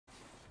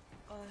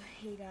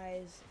Hey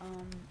guys,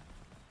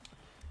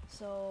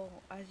 so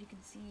as you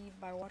can see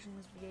by watching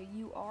this video,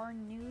 you are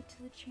new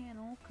to the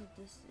channel, because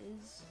this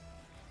is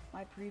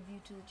my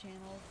preview to the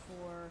channel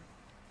for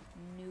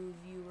new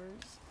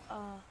viewers.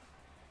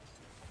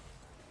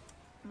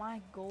 My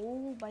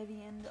goal by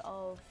the end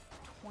of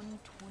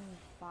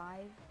 2025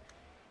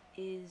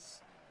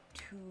 is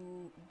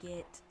to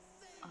get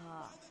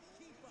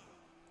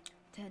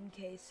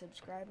 10K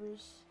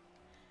subscribers.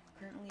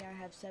 Currently I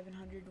have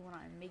 700 when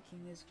I'm making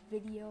this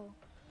video.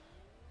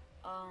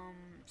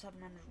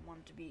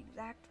 701 to be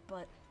exact,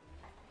 but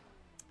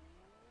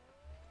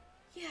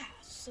yeah,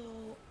 so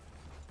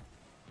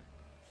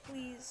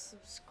please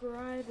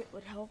subscribe. It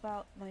would help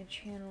out my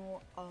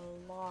channel a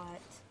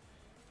lot.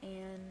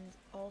 And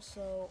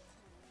also,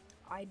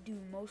 I do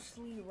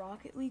mostly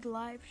Rocket League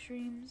live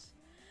streams,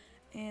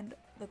 and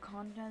the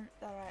content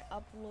that I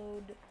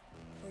upload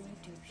for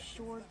YouTube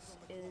Shorts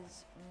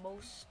is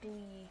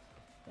mostly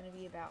going to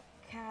be about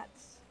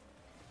cats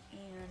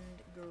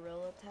and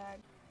Gorilla Tag.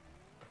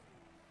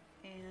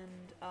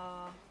 And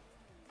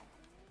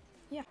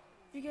yeah,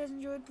 if you guys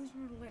enjoyed, please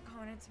remember to like,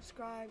 comment, and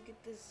subscribe.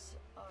 Get this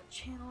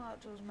channel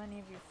out to as many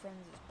of your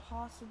friends as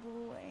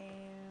possible,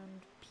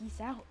 and peace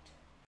out.